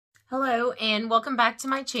Hello and welcome back to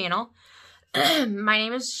my channel. My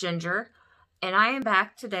name is Ginger and I am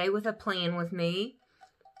back today with a plan with me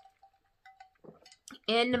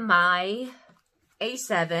in my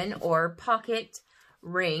A7 or pocket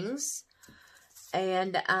rings.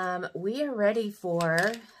 And we are ready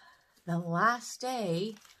for the last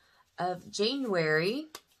day of January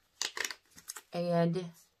and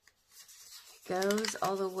goes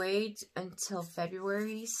all the way until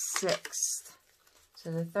February 6th. So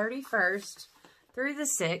the 31st through the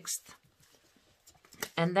 6th.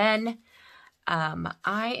 And then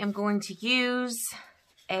I am going to use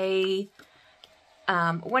a,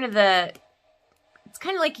 one of the, it's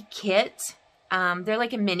kind of like a kit. They're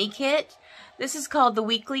like a mini kit. This is called the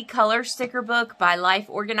Weekly Color Sticker Book by Life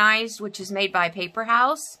Organized, which is made by Paper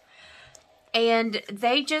House. And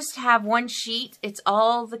they just have one sheet. It's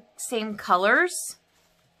all the same colors.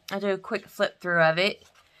 I'll do a quick flip through of it.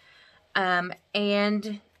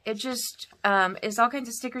 And it just is all kinds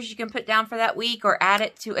of stickers you can put down for that week or add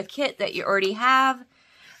it to a kit that you already have.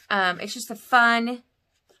 It's just a fun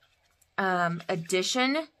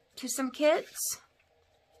addition to some kits.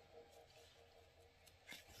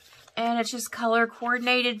 And it's just color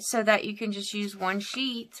coordinated so that you can just use one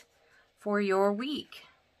sheet for your week.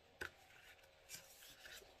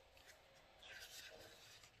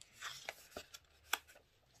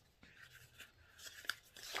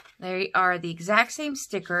 They are the exact same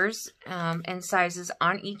stickers and sizes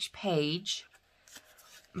on each page,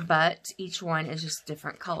 but each one is just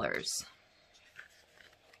different colors.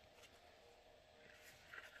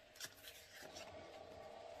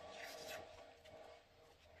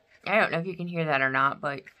 I don't know if you can hear that or not,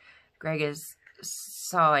 but Greg is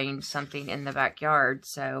sawing something in the backyard,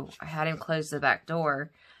 so I had him close the back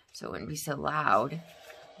door so it wouldn't be so loud,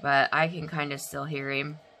 but I can kind of still hear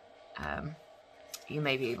him. You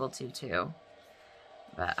may be able to too,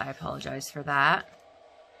 but I apologize for that.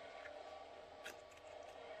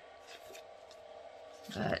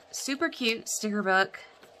 But super cute sticker book.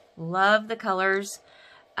 Love the colors.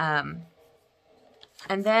 And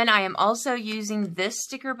then I am also using this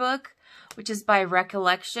sticker book, which is by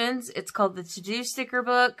Recollections. It's called the To-Do Sticker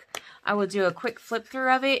Book. I will do a quick flip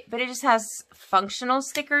through of it, but it just has functional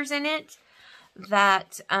stickers in it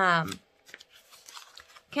that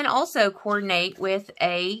can also coordinate with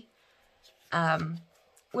a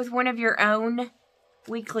with one of your own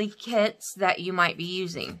weekly kits that you might be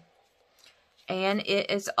using. And it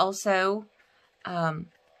is also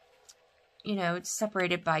you know, it's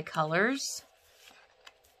separated by colors,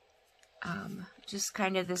 just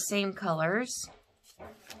kind of the same colors.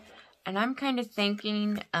 And I'm kind of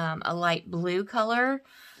thinking a light blue color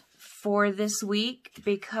for this week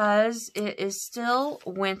because it is still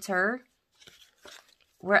winter.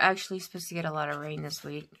 We're actually supposed to get a lot of rain this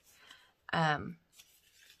week.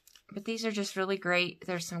 But these are just really great.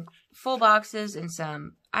 There's some full boxes and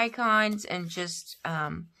some icons and just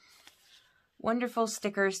wonderful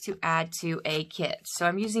stickers to add to a kit. So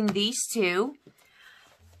I'm using these two.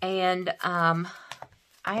 And I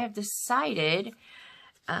have decided,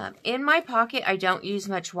 in my pocket, I don't use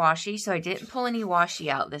much washi. So I didn't pull any washi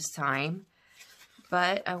out this time.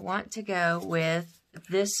 But I want to go with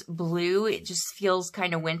this blue. It just feels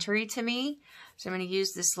kind of wintry to me. So I'm going to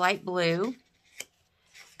use this light blue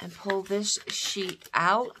and pull this sheet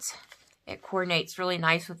out. It coordinates really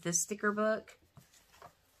nice with this sticker book.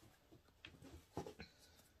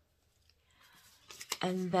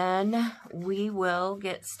 And then we will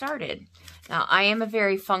get started. Now, I am a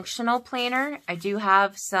very functional planner. I do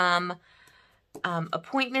have some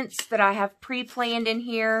appointments that I have pre-planned in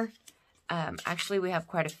here. Actually, we have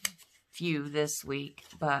quite a few this week,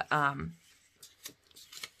 but I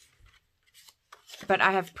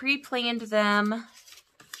have pre-planned them,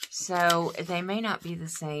 so they may not be the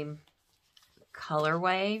same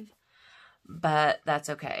colorway, but that's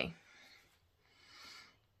okay.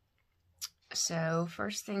 So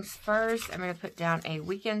first things first, I'm going to put down a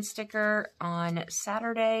weekend sticker on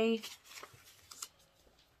Saturday.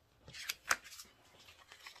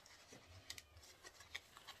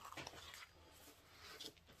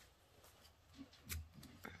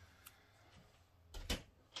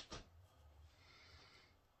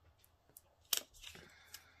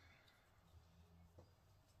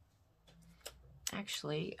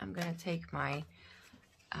 Actually, I'm going to take my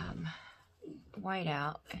white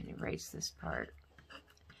out and erase this part,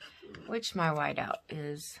 which my white out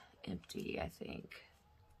is empty, I think.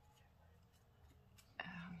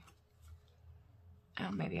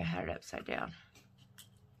 Oh, maybe I had it upside down.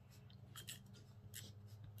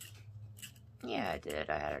 Yeah, I did.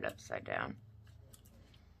 I had it upside down.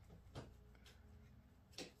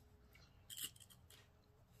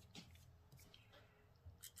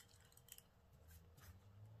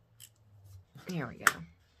 Here we go.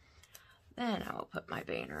 Then I will put my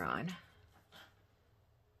banner on.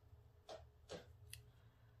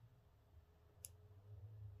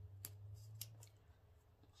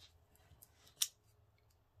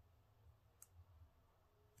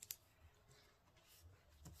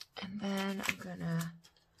 And then I'm gonna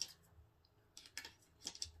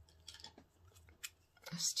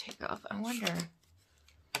just take off. I wonder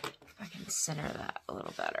if I can center that a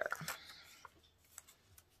little better.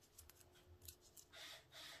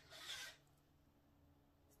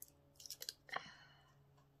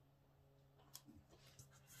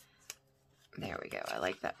 There we go. I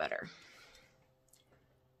like that better.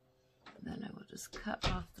 Then I will just cut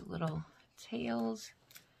off the little tails.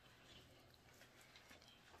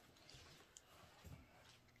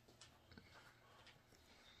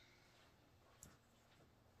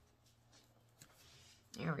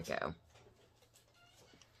 There we go.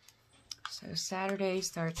 So Saturday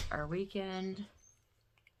starts our weekend.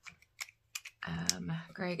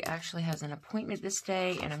 Greg actually has an appointment this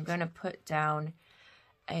day, and I'm going to put down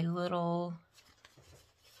a little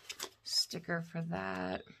sticker for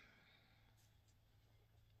that.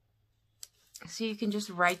 So you can just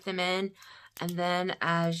write them in, and then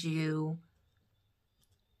as you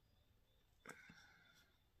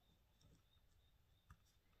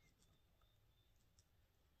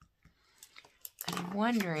I'm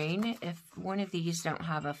wondering if one of these don't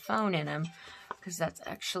have a phone in them, because that's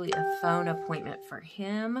actually a phone appointment for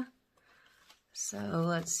him. So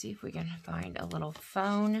let's see if we can find a little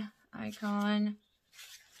phone icon.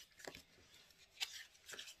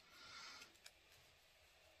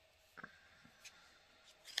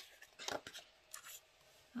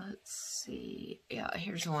 Let's see. Yeah,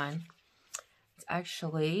 here's one. It's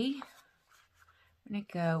actually, I'm going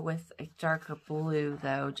to go with a darker blue,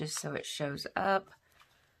 though, just so it shows up.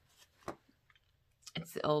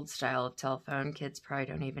 It's the old style of telephone. Kids probably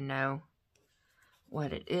don't even know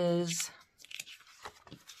what it is.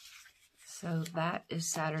 So that is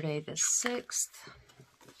Saturday the 6th.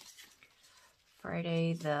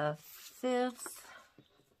 Friday the 5th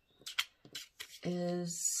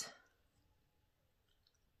is,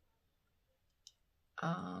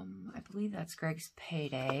 I believe that's Greg's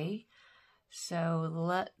payday. So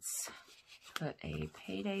let's put a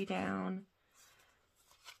payday down.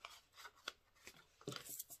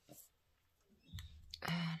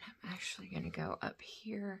 And I'm actually going to go up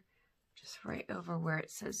here, just right over where it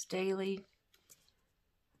says daily.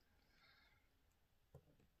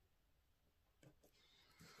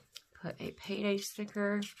 Put a payday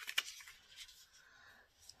sticker.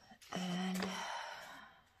 And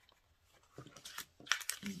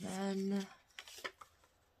then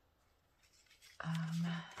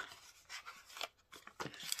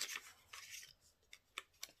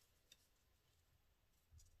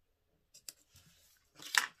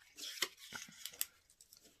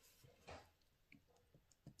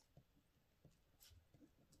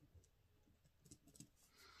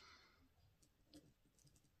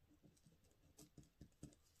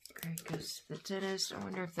Greg goes to the dentist. I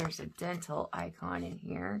wonder if there's a dental icon in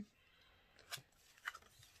here.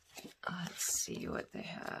 Let's see what they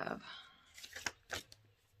have.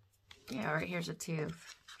 Yeah, right here's a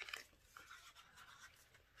tooth.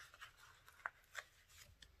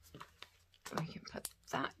 We can put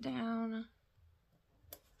that down.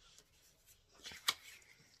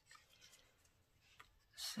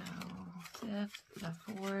 So, 5th, the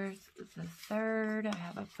 4th, the 3rd, I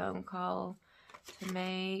have a phone call to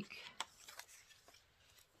make.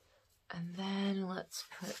 And then let's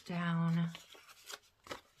put down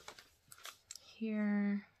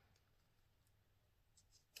here.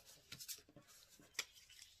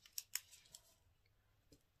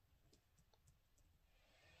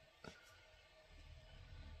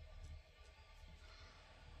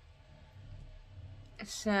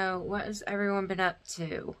 So, what has everyone been up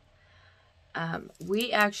to?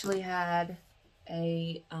 We actually had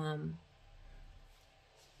a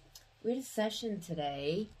session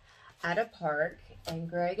today at a park, and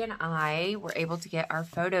Greg and I were able to get our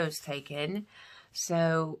photos taken.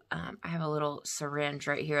 So, I have a little syringe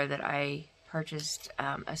right here that I purchased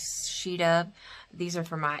a sheet of. These are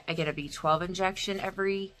for I get a B12 injection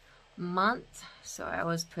every month, so I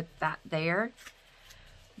always put that there.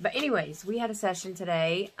 But anyways, we had a session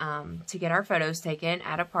today to get our photos taken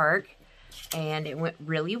at a park, and it went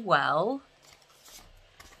really well.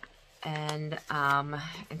 And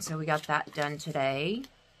so we got that done today.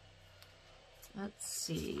 Let's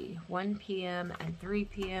see, 1 p.m. and 3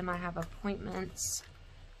 p.m. I have appointments.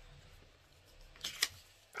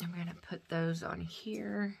 I'm going to put those on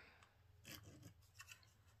here,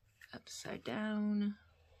 upside down.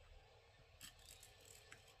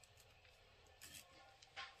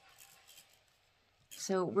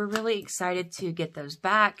 So we're really excited to get those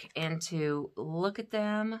back and to look at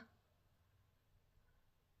them.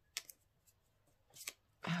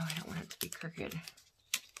 Oh, I don't want it to be crooked.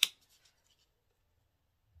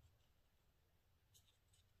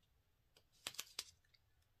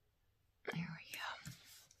 There we go.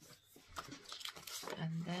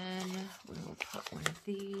 And then we will put one of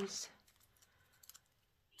these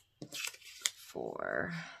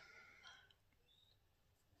for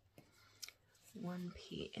 1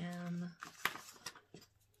 p.m.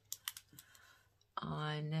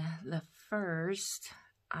 On the 1st,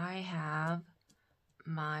 I have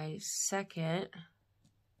my second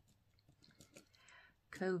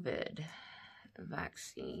COVID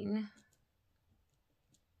vaccine.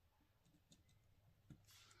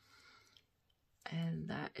 And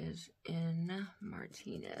that is in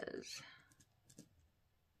Martinez.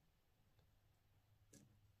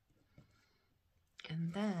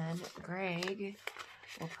 And then Greg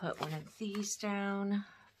will put one of these down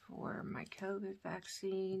for my COVID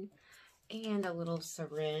vaccine and a little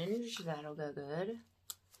syringe. That'll go good.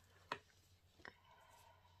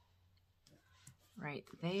 Right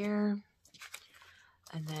there.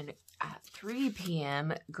 And then at 3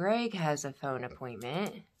 p.m., Greg has a phone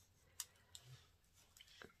appointment.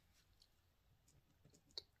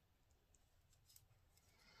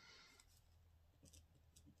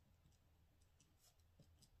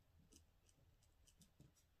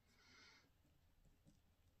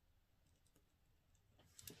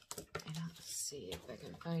 And I'll see if I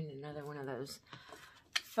can find another one of those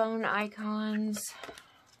phone icons.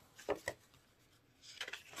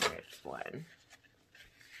 There's one.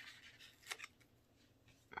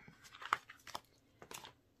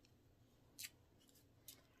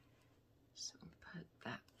 So put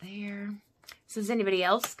that there. So has anybody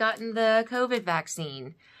else gotten the COVID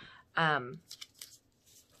vaccine? I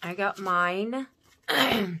got mine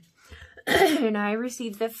and I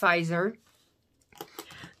received the Pfizer.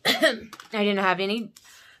 I didn't have any,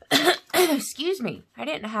 excuse me, I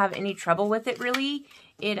didn't have any trouble with it really.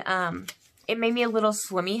 It made me a little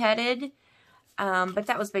swimmy headed, but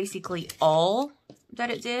that was basically all that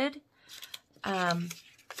it did.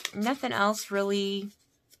 Nothing else really,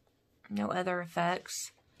 no other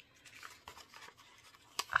effects.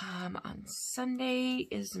 On Sunday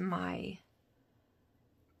is my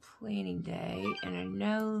planning day, and I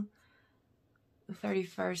know the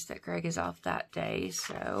 31st that Greg is off that day,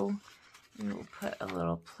 so we'll put a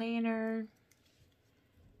little planner.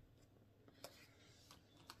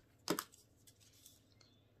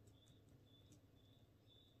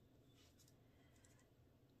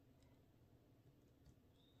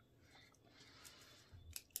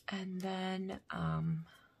 And then,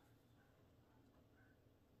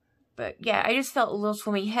 but yeah, I just felt a little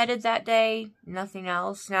swimmy headed that day. Nothing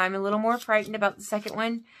else. Now I'm a little more frightened about the second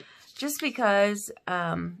one, just because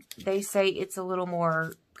they say it's a little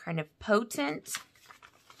more kind of potent.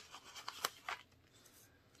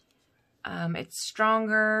 It's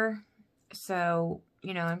stronger. So,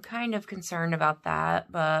 you know, I'm kind of concerned about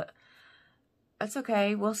that, but that's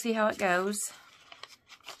okay. We'll see how it goes.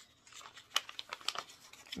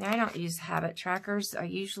 Now, I don't use habit trackers. I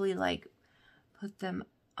usually like put them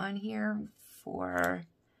on here for,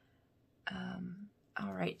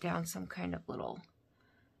 I'll write down some kind of little,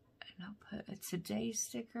 and I'll put a today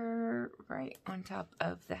sticker right on top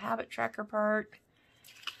of the habit tracker part.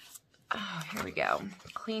 Oh, here we go.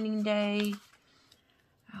 Cleaning day.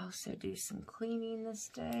 I also do some cleaning this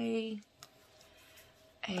day.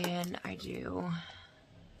 And I do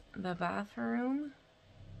the bathroom,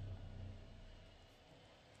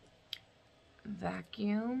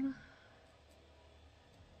 vacuum,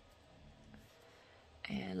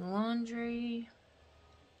 and laundry.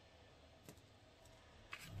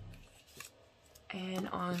 And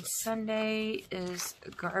on Sunday is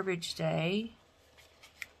garbage day.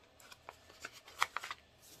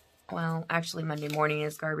 Well, actually Monday morning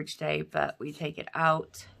is garbage day, but we take it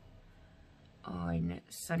out on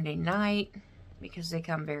Sunday night because they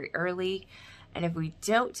come very early. And if we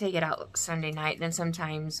don't take it out Sunday night, then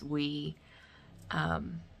sometimes we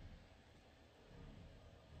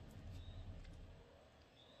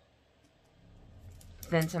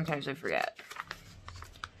sometimes I forget.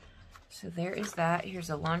 So there is that. Here's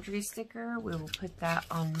a laundry sticker. We will put that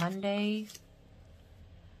on Monday.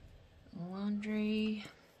 Laundry.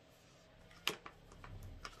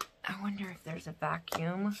 I wonder if there's a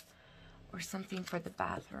vacuum or something for the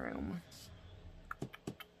bathroom.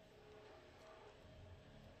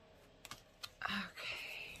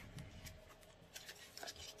 Okay.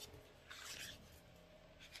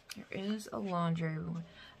 There is a laundry.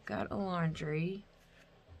 Got a laundry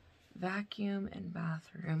vacuum and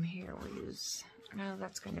bathroom. Here we'll use, no,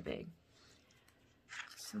 that's kind of big.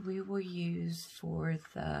 So we will use for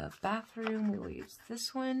the bathroom, we will use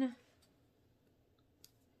this one.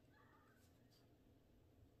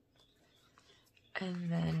 And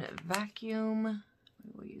then vacuum,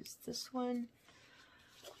 we will use this one.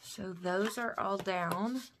 So those are all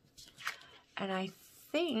down. And I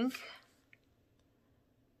think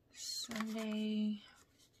Sunday,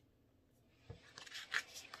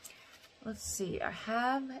 let's see, I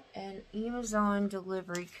have an Amazon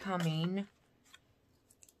delivery coming.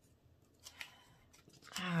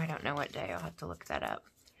 Oh, I don't know what day. I'll have to look that up.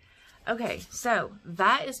 Okay, so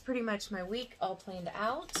that is pretty much my week all planned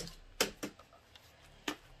out.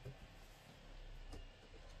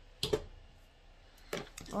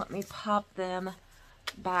 Let me pop them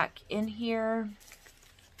back in here.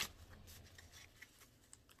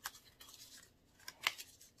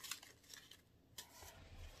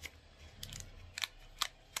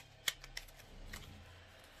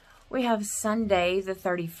 We have Sunday the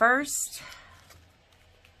 31st.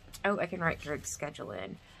 Oh, I can write Greg's schedule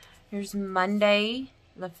in. Here's Monday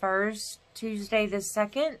the 1st, Tuesday the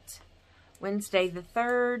 2nd, Wednesday the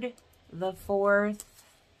 3rd, the 4th,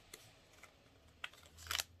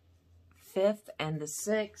 5th, and the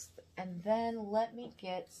 6th. And then let me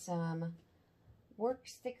get some work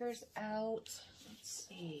stickers out. Let's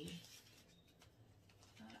see.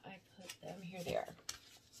 I put them, here they are.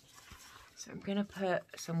 So I'm going to put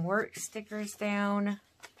some work stickers down.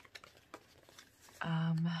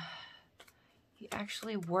 He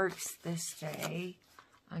actually works this day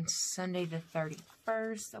on Sunday the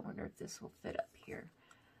 31st. I wonder if this will fit up here.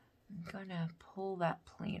 I'm going to pull that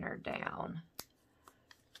planner down.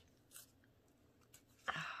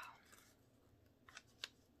 Oh.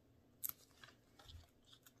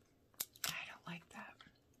 I don't like that.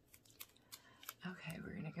 Okay,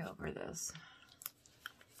 we're going to go over this.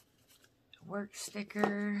 Work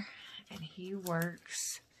sticker, and he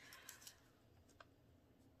works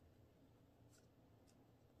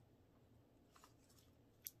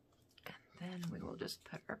and then we will just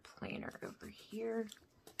put our planner over here.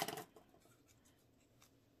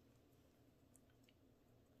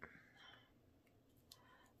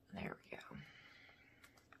 There we go.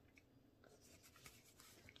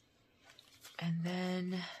 And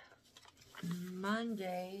then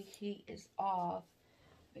Monday he is off.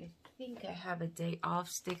 I think I have a day off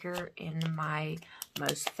sticker in my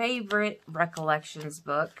most favorite recollections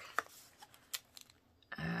book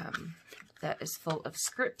that is full of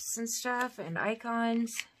scripts and stuff and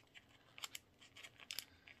icons.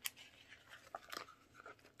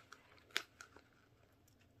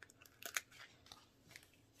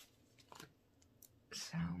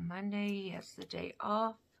 So Monday he has the day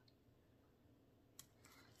off.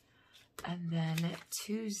 And then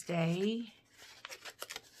Tuesday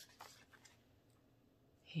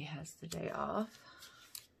he has the day off.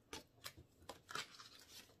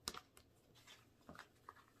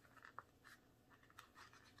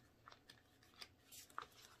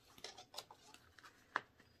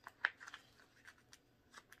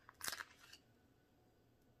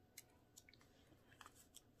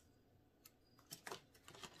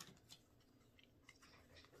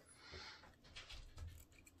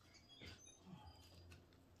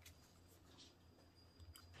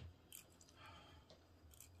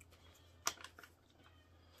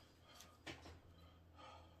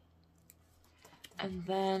 And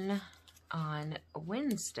then on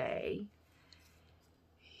Wednesday,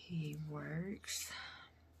 he works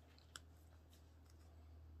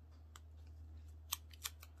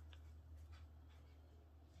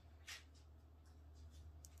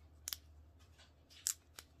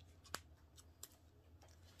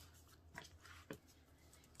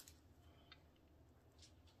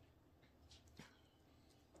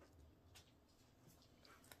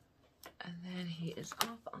and then he is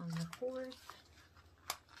off on the 4th.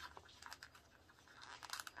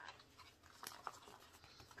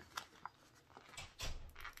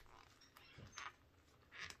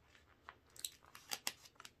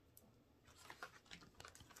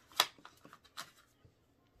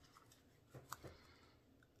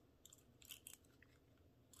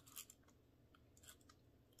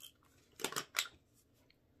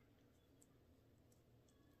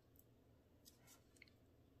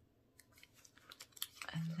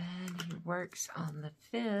 And then he works on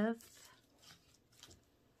the 5th.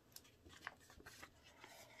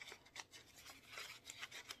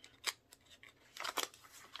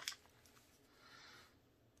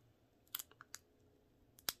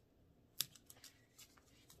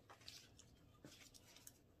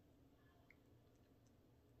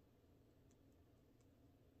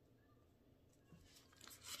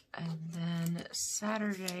 And then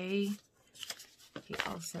Saturday, he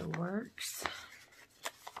also works.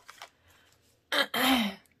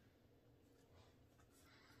 I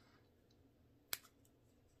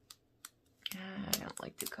don't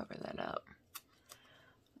like to cover that up.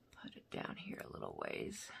 Put it down here a little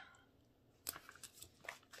ways.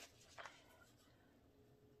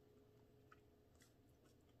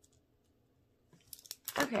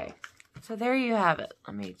 Okay, so there you have it.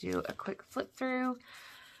 Let me do a quick flip through.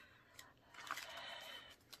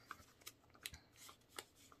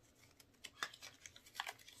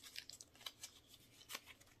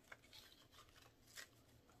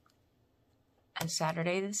 And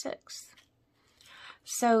Saturday the 6th.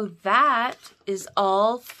 So that is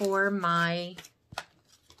all for my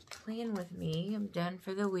plan with me. I'm done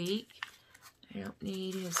for the week. I don't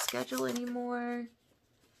need his schedule anymore.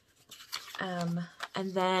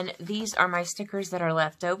 And then these are my stickers that are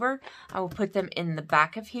left over. I will put them in the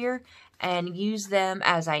back of here and use them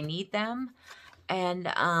as I need them. And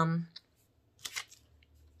I'm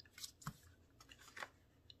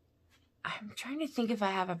trying to think if I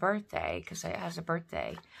have a birthday, because it has a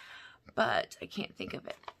birthday, but I can't think of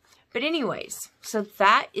it. But anyways, so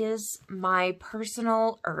that is my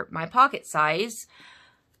personal, or my pocket size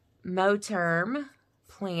Moterm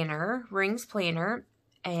planner, rings planner,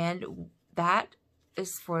 and that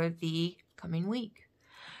is for the coming week.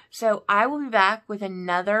 So I will be back with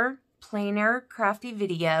another planner crafty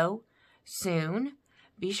video soon.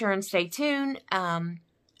 Be sure and stay tuned.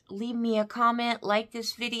 Leave me a comment, like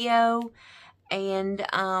this video, and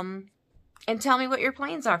tell me what your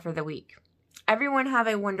plans are for the week. Everyone have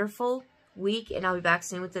a wonderful week, and I'll be back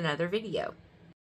soon with another video.